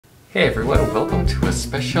Hey everyone, welcome to a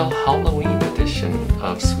special Halloween edition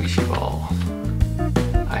of Suishyball.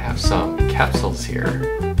 I have some capsules here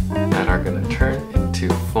that are going to turn into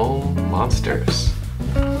foam monsters.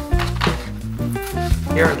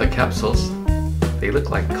 Here are the capsules. They look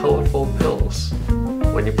like colorful pills.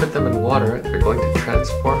 When you put them in water, they're going to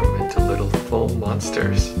transform into little foam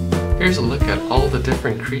monsters. Here's a look at all the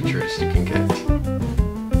different creatures you can get.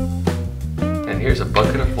 And here's a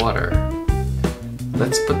bucket of water.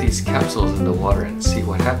 Let's put these capsules in the water and see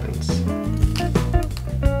what happens.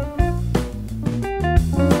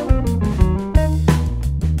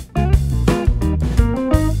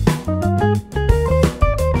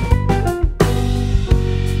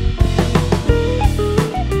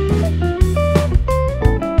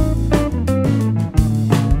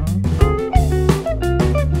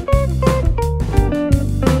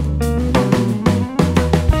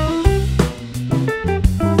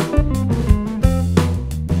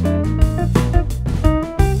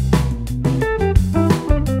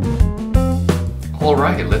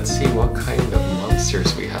 Alright, let's see what kind of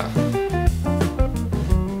monsters we have.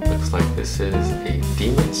 Looks like this is a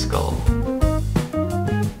demon skull.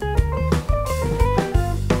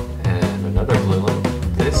 And another blue one.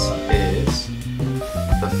 This is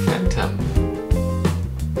the Phantom.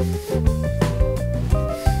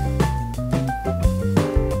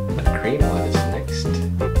 The green one is next.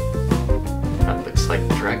 That looks like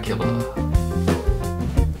Dracula.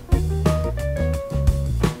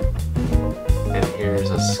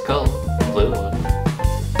 Here's a skull, blue one.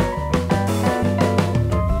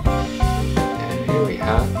 And here we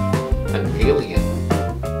have an alien.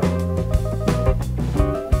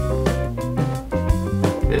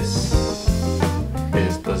 This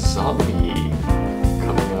is the zombie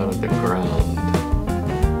coming out of the ground.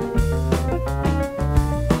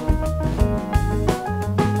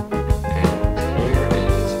 And here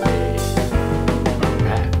is a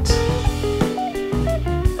bat.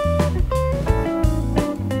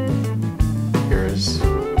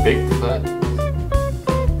 Bigfoot,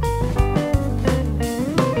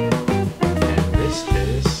 and this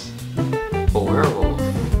is a werewolf.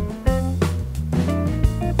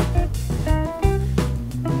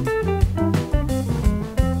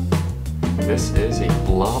 This is a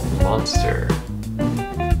blob monster.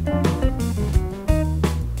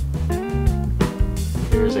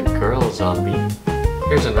 Here's a girl zombie.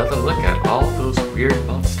 Here's another look at all those weird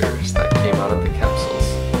monsters that came out of the capsules.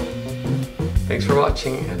 Thanks for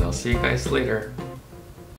watching, and I'll see you guys later.